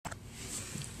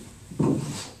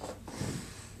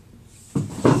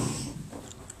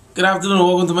Good afternoon,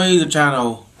 welcome to my YouTube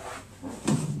channel.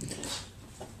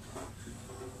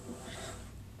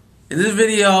 In this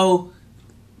video,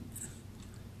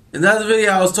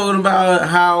 I was talking about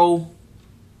how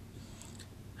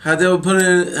they're gonna put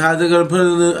in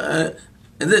the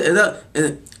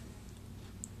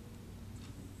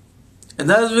in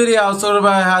this video, I was talking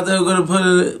about how they're gonna put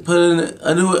in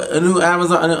a new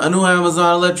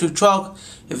Amazon electric truck.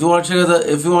 If you want to check out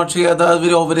the other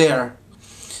video over there.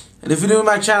 And if you're new to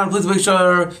my channel, please make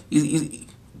sure and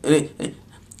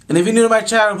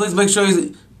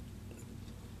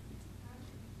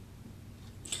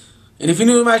if you're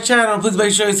new to my channel, please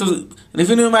make sure and if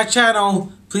you're new to my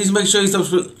channel, please make sure you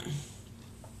subscribe.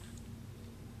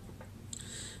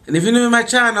 And if you're new to my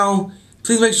channel,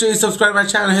 please make sure you subscribe to my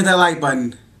channel and hit that like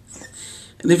button.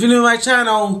 And if you're new to my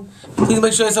channel, please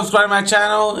make sure you subscribe to my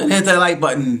channel and hit that like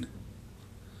button.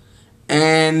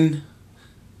 And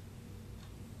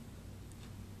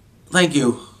thank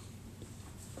you.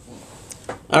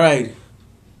 Alright.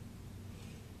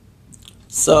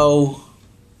 So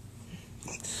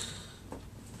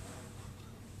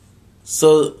this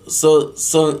video,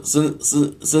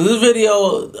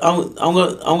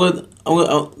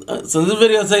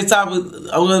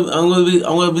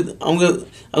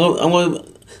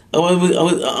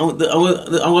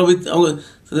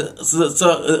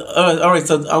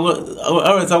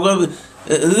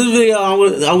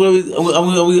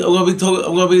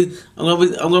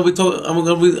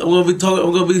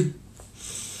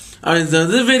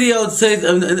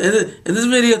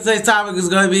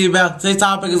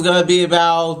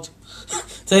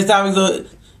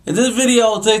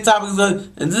 video today's topic,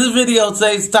 Alright,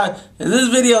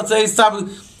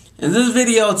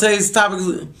 so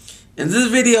this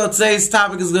video today's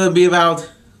topic is gonna be about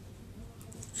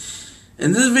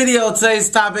today's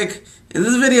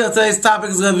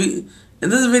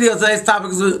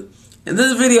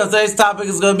topic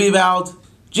is gonna be about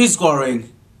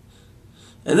G-scoring.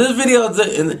 Today's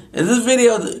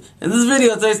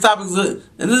topic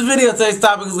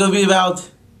is gonna be about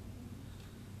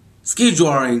ski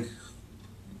jouring.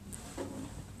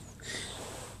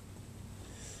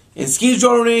 And ski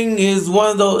jouring is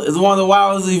one of the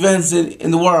wildest events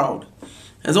in the world.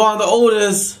 It's one of the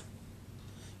oldest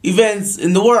events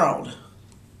in the world.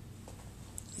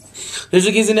 Just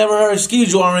in case you never heard of ski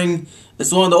jouring,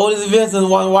 it's one of the oldest events and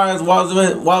one of the wildest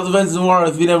events in the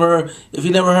world. If you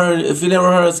never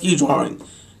heard of ski jouring,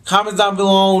 comment down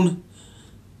below.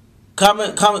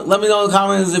 Comment. Let me know in the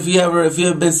comments if you have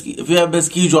been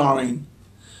ski jouring.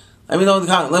 Let me know in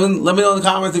the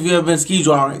comments if you have been ski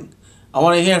jouring. I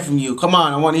want to hear from you. Come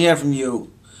on, I want to hear from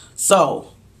you.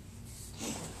 So,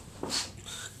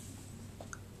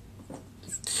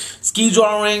 ski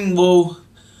jouring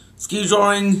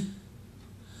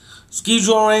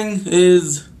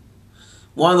is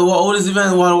one of the oldest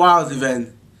events, one of the wildest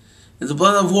events. It's a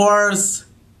blend of horse.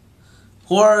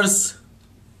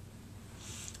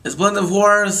 It's a blend of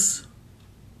horse.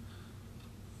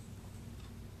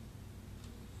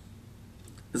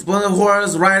 It's a blend of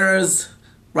horse, riders,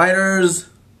 and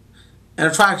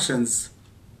attractions.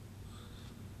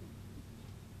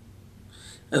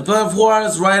 It's a blend of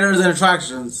horse, riders, and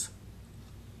attractions.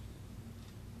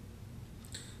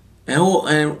 And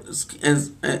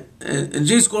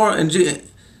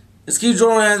ski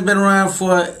jouring has been around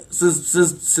since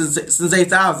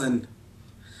 8,000.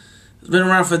 It's been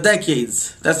around for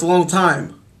decades. That's a long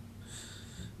time.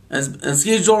 And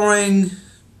ski jouring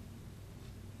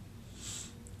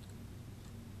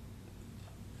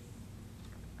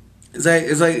it's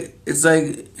like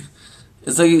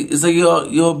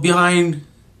you're behind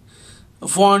a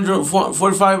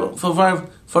 45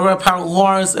 pound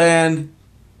horse and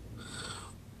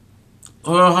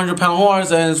 100-pound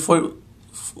horse, and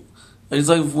it's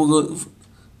like we're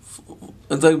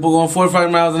going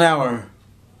 45 miles an hour.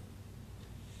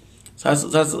 So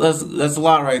that's a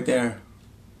lot right there.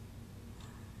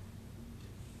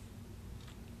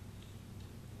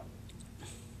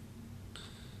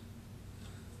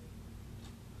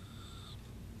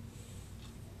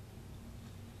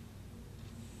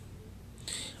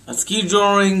 Ski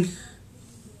jouring.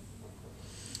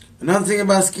 Another thing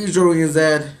about ski jouring is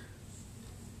that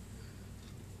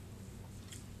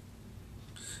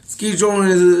ski jouring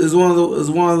is one of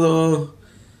the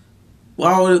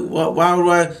wildest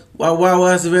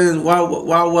events,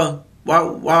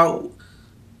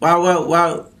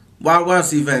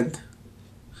 wildwest event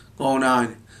going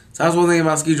on. So that's one thing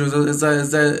about ski jouring.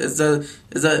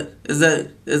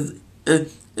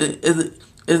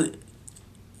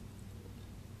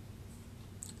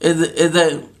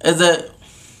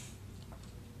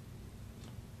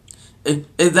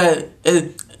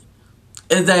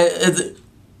 is that is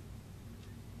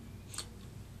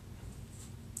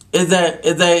is that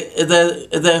is that is that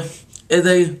is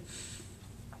that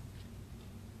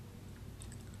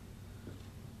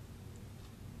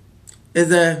is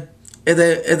that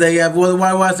is that you have more than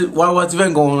wildwest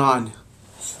event going on,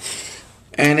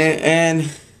 and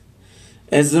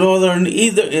it's northern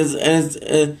either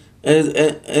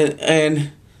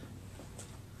and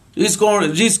G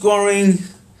scoring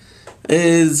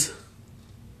is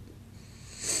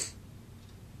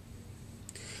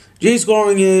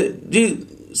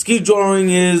ski jouring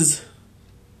is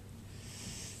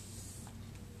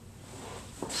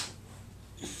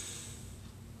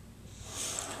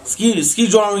ski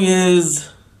jouring is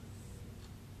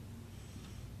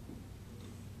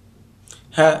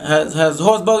has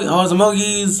horse and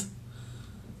buggies,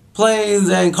 planes,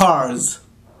 and cars.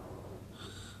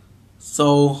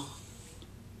 So,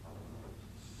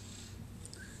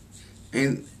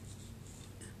 and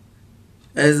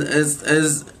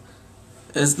as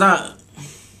it's not.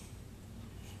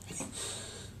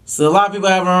 So a lot of people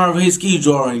haven't heard of his ski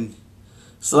jouring.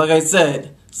 So like I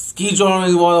said, ski jouring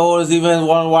is one of the oldest events,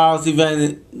 one of the wildest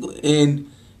events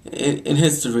in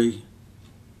history.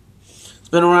 It's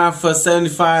been around for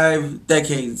 75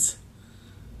 decades.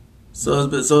 So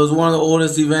it's one of the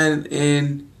oldest events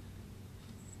in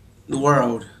the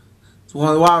world. It's one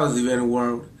of the wildest events in the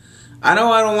world. I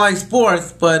know I don't like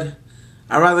sports, but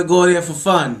I'd rather go there for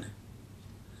fun.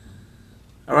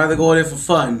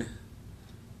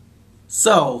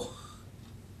 So,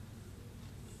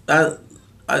 that's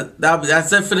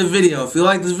it for the video. If you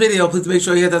like this video, please make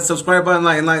sure you hit that subscribe button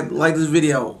and like this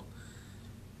video.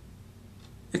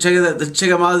 And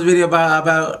check out my other video about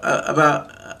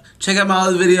check out my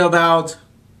other video about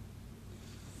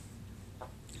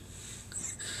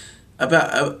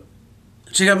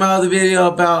check out my other video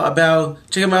about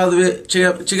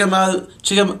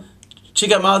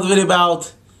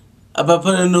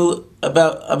putting a new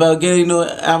about getting a new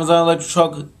Amazon electric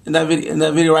truck in that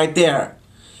video right there.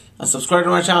 And subscribe to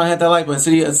my channel and hit that like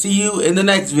button. See you in the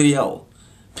next video.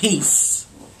 Peace.